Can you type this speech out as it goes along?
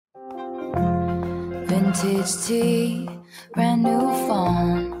Vintage tea, brand new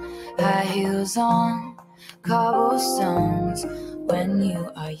phone, high heels on, cobblestones. When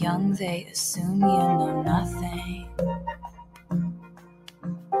you are young, they assume you know nothing.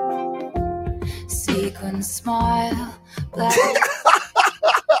 Sequin smile, black.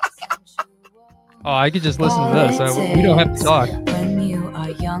 Oh, I could just listen to this. We don't have to talk. When you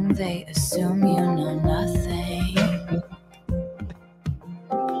are young, they assume you know nothing.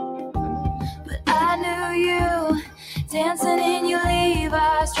 But I knew you dancing in your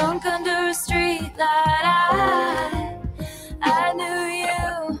Levi's, drunk under a street light. I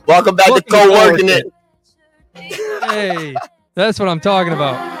knew you. Welcome back to Co-Working It. Hey, that's what I'm talking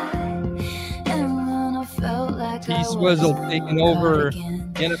about. T-Swizzle taking over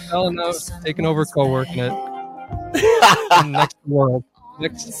NFL now, taking over Co-Working It. Next world.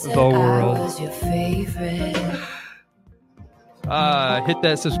 Next the world. Hit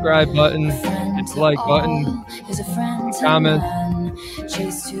that subscribe button, hit the like button, comment, and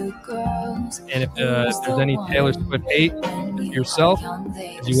if there's any Taylor Swift hate yourself,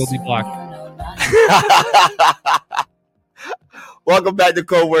 you will be blocked. Welcome back to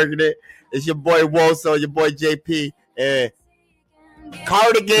Co-Working It. It's your boy Woso, your boy JP, and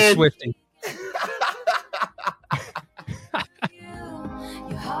Cardigan. Swifting.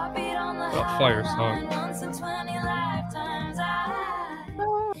 Oh, fire song.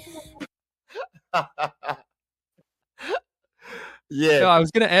 Yeah. No, I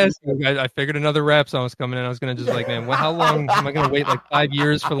was gonna ask you. I figured another rap song was coming in. I was gonna just like, man, how long am I gonna wait? Like 5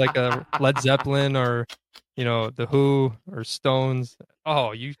 years for like a Led Zeppelin or, the Who or Stones?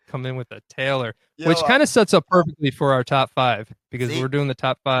 Oh, you come in with a Taylor, which kind of sets up perfectly for our top 5 because we're doing the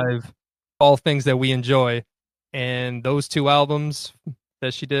top 5 all things that we enjoy, and those 2 albums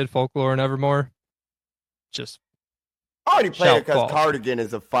that she did, Folklore and Evermore, just I already played it because Cardigan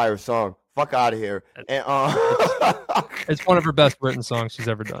is a fire song. Fuck out of here. And it's one of her best written songs she's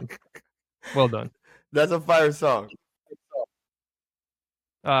ever done. Well done. That's a fire song.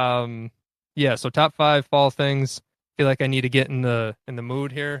 Yeah, so top 5 fall things. Feel like I need to get in the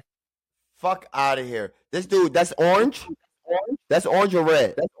mood here. Fuck out of here. This dude, that's orange? That's orange or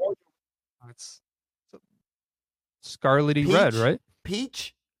red? That's orange. It's scarlety peach? Red, right?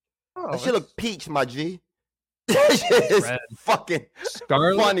 Peach? Oh, that shit look peach, my G. That shit is fucking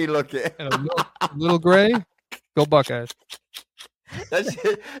scarlet, funny looking. And a little gray. Go Buckeyes.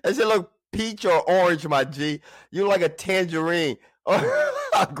 That shit look peach or orange, my G. You look like a tangerine or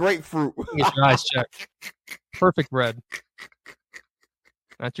a grapefruit. Get your eyes checked. Perfect red.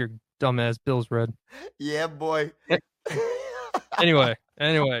 Not your dumbass Bills red. Yeah, boy. Anyway,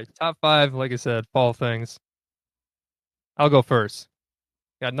 top 5, like I said, fall things. I'll go first.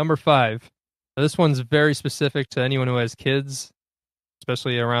 Got number 5. Now, this one's very specific to anyone who has kids,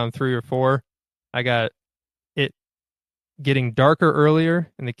 especially around 3 or 4. I got it getting darker earlier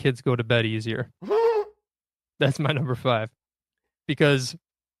and the kids go to bed easier. That's my number 5. Because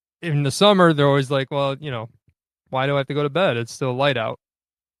in the summer, they're always like, well, why do I have to go to bed? It's still light out.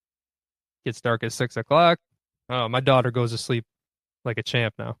 Gets dark at 6 o'clock. Oh, my daughter goes to sleep like a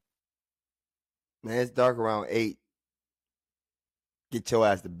champ now. Man, it's dark around 8. Get your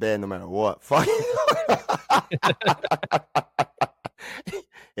ass to bed no matter what. Fuck.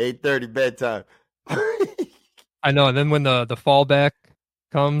 8:30 bedtime. I know. And then when the fallback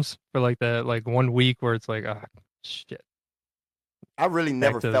comes for like 1 week where it's like, shit. I really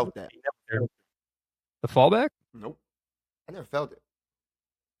never felt that. The fallback? Nope. I never felt it.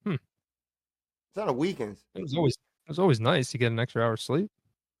 It's on the weekends. It was always nice to get an extra hour of sleep.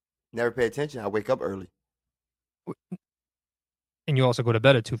 Never pay attention. I wake up early. And you also go to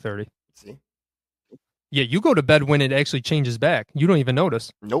bed at 2:30. See? Yeah, you go to bed when it actually changes back. You don't even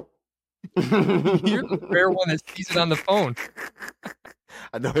notice. Nope. You're the rare one that sees it on the phone.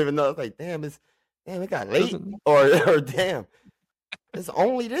 I don't even know. It's like, damn, it got late. Or damn, it's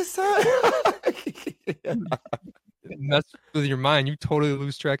only this time. It messes with your mind. You totally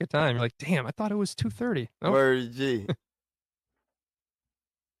lose track of time. You're like, damn, I thought it was 2:30. Nope. Word G.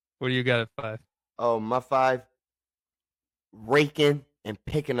 What do you got at 5? Oh, my 5. Raking and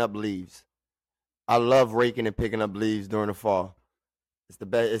picking up leaves. I love raking and picking up leaves during the fall. It's the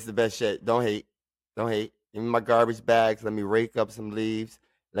best. It's the best shit. Don't hate. Give me my garbage bags. Let me rake up some leaves.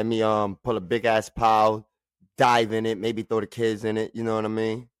 Let me pull a big ass pile, dive in it, maybe throw the kids in it. You know what I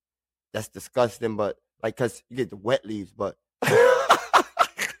mean? That's disgusting, but cause you get the wet leaves, but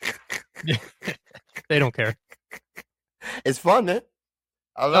they don't care. It's fun, man.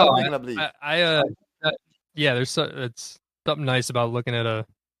 I love picking up leaves. It's something nice about looking at a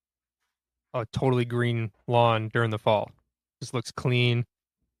totally green lawn during the fall. Just looks clean.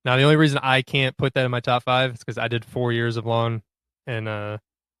 Now, the only reason I can't put that in my top 5 is because I did 4 years of lawn and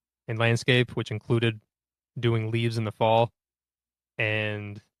in landscape, which included doing leaves in the fall,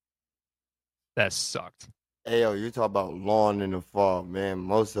 and that sucked. Hey, yo, you talk about lawn in the fall, man.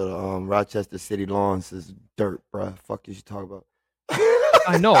 Most of the Rochester City lawns is dirt, bruh. Fuck you talk about.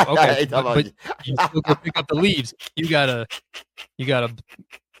 I know, okay, Hey, talk but about- you still go pick up the leaves. You gotta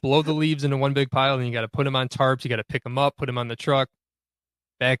blow the leaves into one big pile, and you gotta put them on tarps. You gotta pick them up, put them on the truck.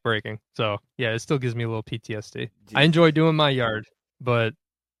 Backbreaking. So yeah, it still gives me a little PTSD. I enjoy doing my yard, but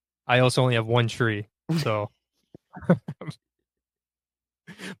I also only have one tree, so.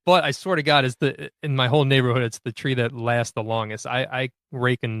 But I swear to God, in my whole neighborhood, it's the tree that lasts the longest. I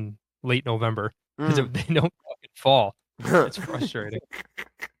rake in late November because they don't fucking fall. It's frustrating.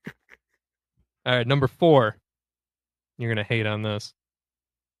 All right, number 4. You're gonna hate on this.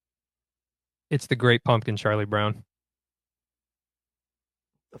 It's the Great Pumpkin, Charlie Brown.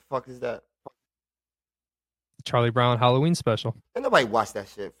 The fuck is that? Charlie Brown Halloween special. Ain't nobody watch that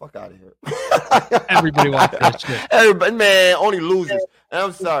shit. Fuck out of here. Everybody watch that shit. Everybody, man, only losers. And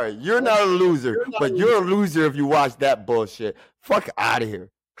I'm sorry, you're not a loser, but you're a loser if you watch that bullshit. Fuck out of here.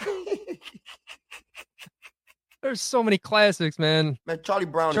 There's so many classics, man. Man, Charlie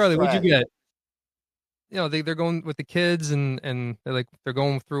Brown. Charlie, is what'd you trash. get? You know, they're going with the kids and they're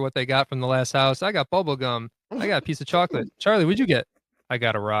going through what they got from the last house. I got bubble gum. I got a piece of chocolate. Charlie, what'd you get? I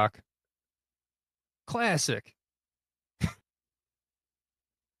got a rock. Classic.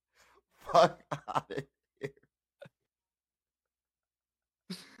 Fuck out of here.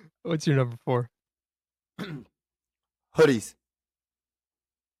 What's your number 4? Hoodies.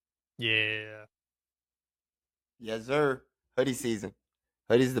 Yeah. Yes, sir. Hoodie season.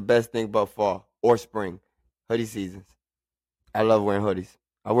 Hoodies the best thing but fall or spring. Hoodie seasons. I love wearing hoodies.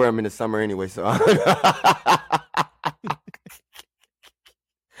 I wear them in the summer anyway, so.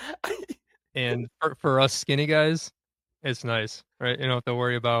 And for us skinny guys, it's nice, right? You don't have to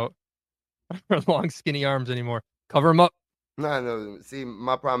worry about long skinny arms anymore. Cover them up. No. See,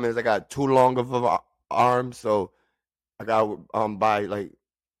 my problem is I got too long of an arm, so I got buy like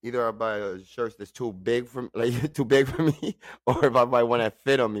either I buy a shirt that's too big for me, or if I buy one that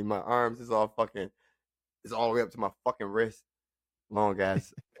fit on me. My arms is all fucking. It's all the way up to my fucking wrist. Long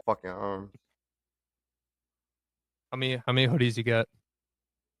ass fucking arms. How many hoodies you got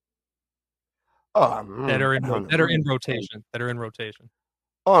Oh, that are in I don't know. rotation? That are in rotation.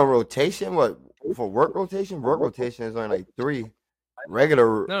 Oh, on rotation? What for work rotation? Work rotation is only like 3.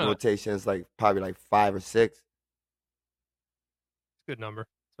 Regular No. rotation is like probably like 5 or 6. It's a good number.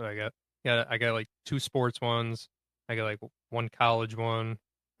 That's what I got. Yeah, I got like 2 sports ones. I got like 1 college one.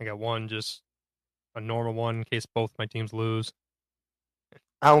 I got 1 just a normal one in case both my teams lose.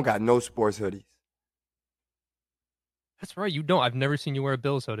 I don't got no sports hoodies. That's right. You don't. I've never seen you wear a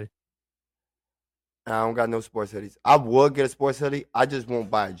Bills hoodie. I don't got no sports hoodies. I would get a sports hoodie. I just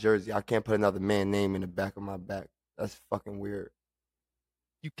won't buy a jersey. I can't put another man name in the back of my back. That's fucking weird.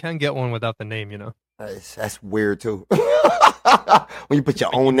 You can get one without the name, you know. That's weird too. When you put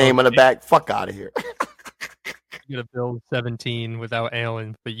your own name on the back, fuck out of here. You get a Bills 17 without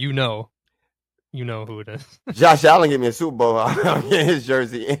Allen, but you know who it is. Josh Allen give me a Super Bowl. I'm getting his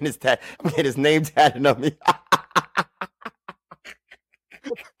jersey and his tag. I'm getting his name tatted on me.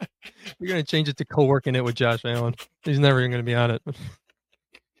 You're gonna change it to co-working it with Josh Allen. He's never even gonna be on it.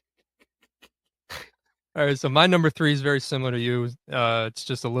 All right, so my number 3 is very similar to you. It's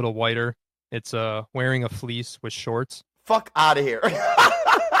just a little whiter. It's wearing a fleece with shorts. Fuck out of here.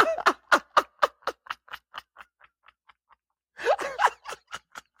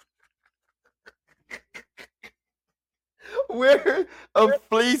 Wear a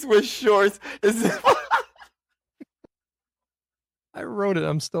fleece with shorts. I wrote it.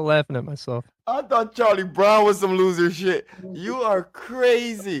 I'm still laughing at myself. I thought Charlie Brown was some loser shit. You are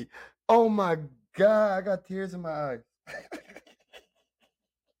crazy. Oh my God. I got tears in my eyes.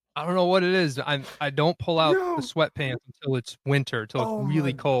 I don't know what it is. I don't pull out Yo. the sweatpants until it's winter, till Oh it's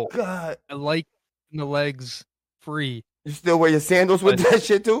really my cold. God. I like the legs free. You still wear your sandals with that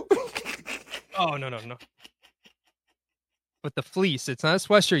shit too? Oh no. But the fleece, it's not a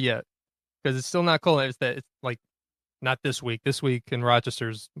sweatshirt yet because it's still not cold. It's like not this week. This week in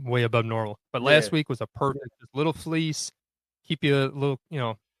Rochester's way above normal. But last Yeah. week was a perfect just little fleece, keep you a little,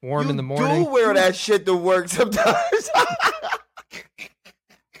 warm in the You morning. do wear that shit to work sometimes.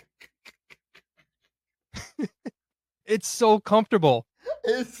 It's so comfortable.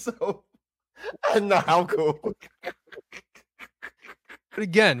 It's so. I know how cool. But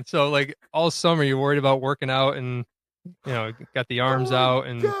again, so like all summer you're worried about working out and got the arms out,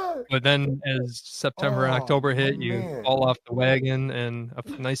 and God. but then as September and October hit, you man. fall off the wagon, and a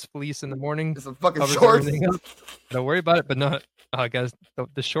nice fleece in the morning It's some fucking covers shorts. everything up. Don't worry about it, but not, guys.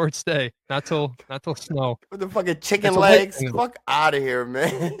 The shorts stay not till snow. With the fucking chicken It's a white legs. thing. Fuck out of here,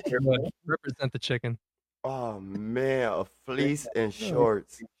 man. Represent the chicken. Oh man, a fleece and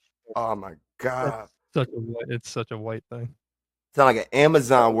shorts. Oh my god. It's such a white thing. Sound like an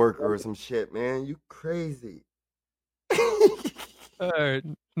Amazon worker or some shit, man. You crazy. All right,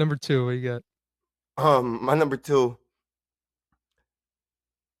 number 2, what you got? My number 2.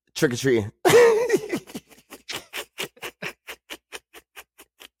 Trick or treating.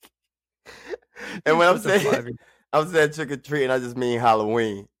 And when I'm saying trick or treating, I just mean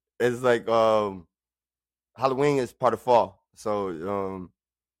Halloween. It's like Halloween is part of fall. So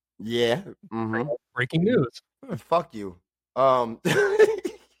yeah. Mm-hmm. Breaking news. Fuck you. I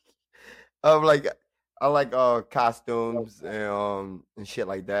like costumes and shit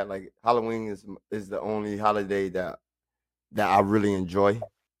like that. Like Halloween is the only holiday that I really enjoy.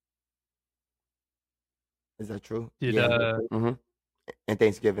 Is that true? Mm-hmm. And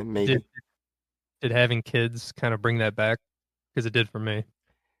Thanksgiving, maybe. Did having kids kind of bring that back? Because it did for me.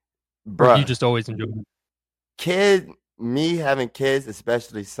 Bruh, or you just always enjoyed it? Me having kids,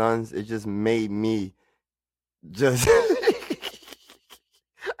 especially sons, it just made me just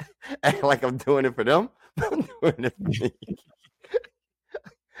act like I'm doing it for them. I'm doing it for me.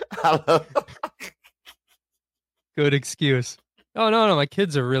 I love Good excuse. Oh no, my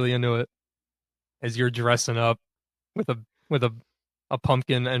kids are really into it. As you're dressing up with a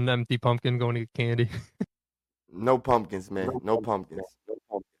pumpkin, an empty pumpkin, going to get candy. No pumpkins, man. No pumpkins.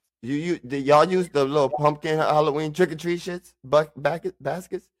 Did y'all use the little pumpkin Halloween trick or treat shits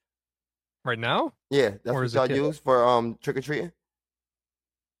baskets? Right now? Yeah, that's what y'all use for trick or treating?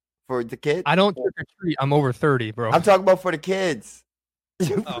 For the kids? I don't trick or treat. I'm over 30, bro. I'm talking about for the kids.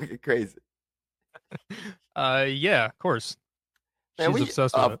 You're fucking crazy. Yeah, of course. Man, She's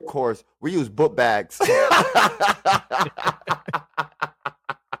obsessed with it. Of course. We use book bags. I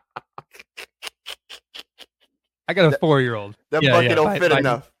got a 4-year-old. That bucket don't fit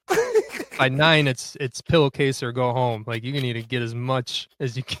enough. By 9, it's pillowcase or go home. Like, you need to get as much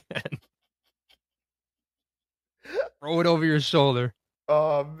as you can. Throw it over your shoulder.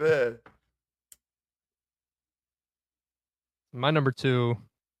 Oh, man. My number 2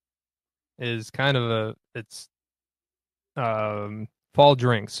 is kind of it's fall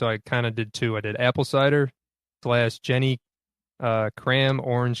drinks. So I kind of did 2. I did apple cider / Jenny Cram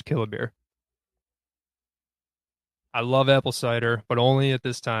Orange Killer Beer. I love apple cider, but only at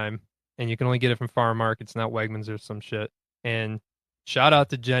this time. And you can only get it from farm markets, not Wegmans or some shit. And shout out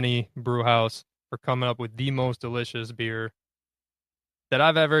to Jenny Brewhouse for coming up with the most delicious beer that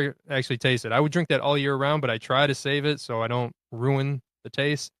I've ever actually tasted. I would drink that all year round, but I try to save it so I don't ruin the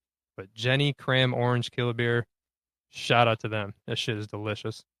taste. But Jenny Cram Orange Killer Beer, shout out to them. That shit is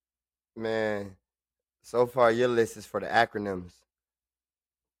delicious. Man, so far your list is for the acronyms.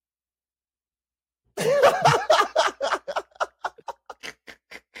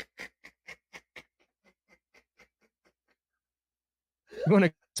 You want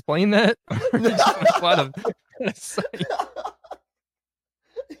to explain that?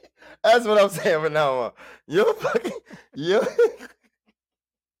 That's what I'm saying from now on. You.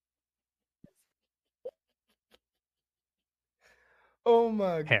 Oh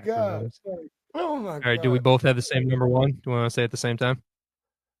my god. Oh my god. All right, do we both have the same number 1? Do we want to say it at the same time?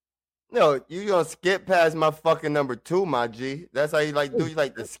 No, you gonna skip past my fucking number 2, my G. That's how you do. You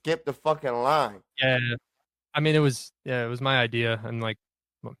like to skip the fucking line. Yeah. I mean, it was my idea, and like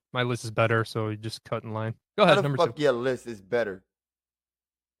my list is better, so you just cut in line. Go ahead, How the number fuck 2. Your list is better.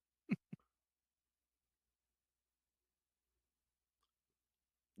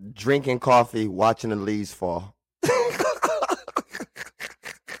 Drinking coffee, watching the leaves fall.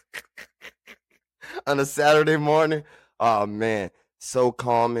 On a Saturday morning, oh man, so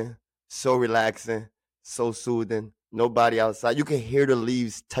calming, so relaxing, so soothing. Nobody outside. You can hear the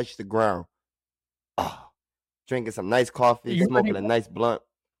leaves touch the ground. Oh, drinking some nice coffee, smoking a nice blunt.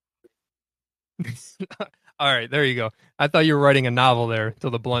 All right, there you go. I thought you were writing a novel there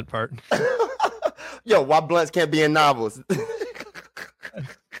till the blunt part. Yo, why blunts can't be in novels?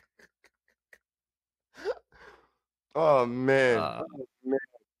 Oh man.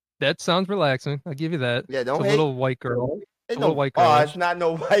 That sounds relaxing. I'll give you that. Yeah, don't it's a hate. Little white girl. White girl. Oh, it's not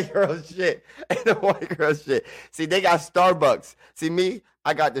no white girl shit. Ain't no white girl shit. See, they got Starbucks. See me,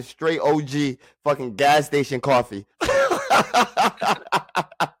 I got the straight OG fucking gas station coffee.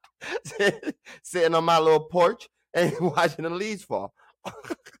 Sitting on my little porch and watching the leaves fall.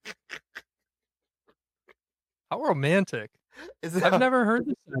 How romantic. I've never heard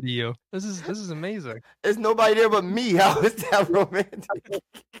this out of you. This is amazing. There's nobody there but me. How is that romantic?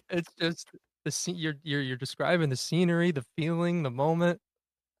 It's just the scene. You're describing the scenery, the feeling, the moment,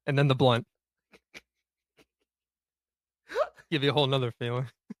 and then the blunt. Give you a whole nother feeling.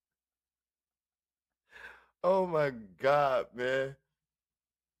 Oh my God, man.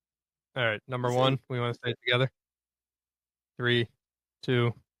 All right, number one. We want to say it together. 3,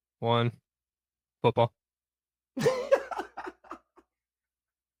 2, 1. Football.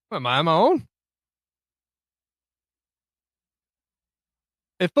 Am I on my own?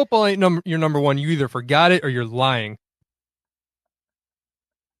 If football ain't your number one, you either forgot it or you're lying.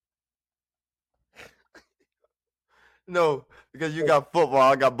 No, because you got football,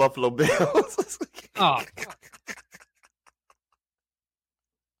 I got Buffalo Bills. Oh.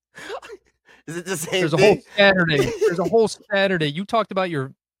 Is it the same There's a thing? whole Saturday. There's a whole Saturday. You talked about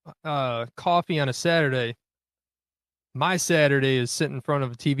your coffee on a Saturday. My Saturday is sitting in front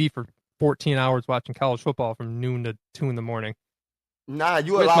of a TV for 14 hours watching college football from noon to 2 in the morning. Nah,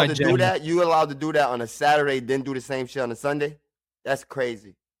 you allowed to do that? You allowed to do that on a Saturday, then do the same shit on a Sunday? That's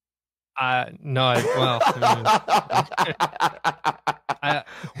crazy. No,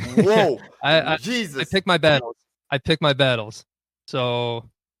 Whoa. I Jesus. I pick my battles. So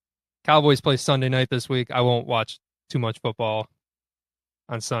Cowboys play Sunday night this week. I won't watch too much football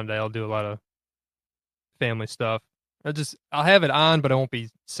on Sunday. I'll do a lot of family stuff. I'll have it on, but I won't be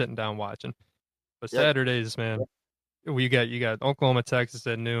sitting down watching. But Saturdays, man, you got Oklahoma, Texas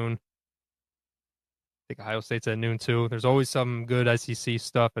at noon. I think Ohio State's at noon too. There's always some good SEC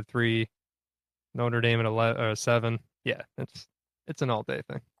stuff at 3. Notre Dame at 11 or 7. Yeah, it's an all day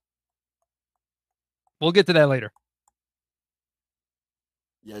thing. We'll get to that later.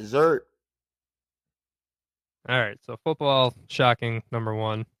 Yes, sir. All right, so football, shocking, number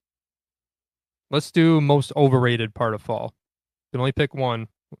one. Let's do most overrated part of fall. You can only pick one.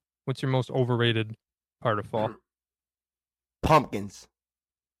 What's your most overrated part of fall? Pumpkins.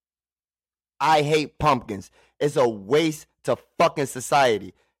 I hate pumpkins. It's a waste to fucking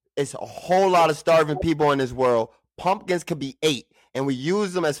society. It's a whole lot of starving people in this world. Pumpkins could be ate, and we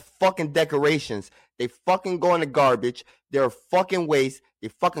use them as fucking decorations. They fucking go in the garbage. They're a fucking waste. They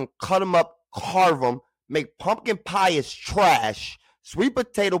fucking cut them up, carve them, make pumpkin pie is trash. Sweet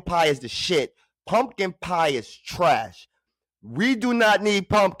potato pie is the shit. Pumpkin pie is trash. We do not need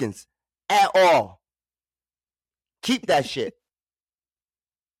pumpkins at all. Keep that shit.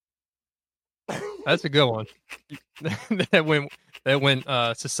 That's a good one. that went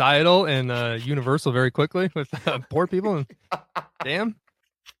societal and universal very quickly with poor people. And damn,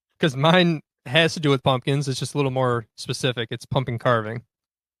 because mine has to do with pumpkins. It's just a little more specific. It's pumpkin carving.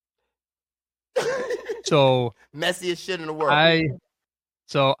 So messiest shit in the world.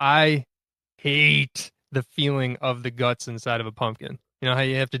 I hate the feeling of the guts inside of a pumpkin. You know how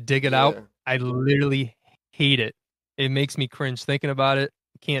you have to dig it out? I literally hate it. It makes me cringe thinking about it.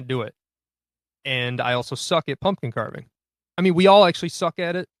 Can't do it. And I also suck at pumpkin carving. I mean, we all actually suck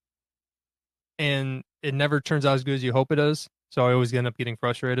at it. And it never turns out as good as you hope it does. So I always end up getting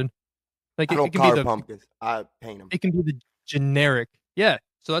frustrated. Like I don't carve pumpkins. I paint them. It can be the generic. Yeah.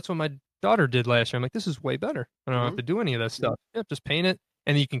 So that's what my daughter did last year. I'm like, this is way better. I don't have to do any of that stuff. Yeah, just paint it.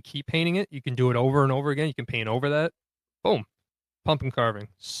 And you can keep painting it. You can do it over and over again. You can paint over that. Boom. Pumpkin carving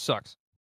sucks.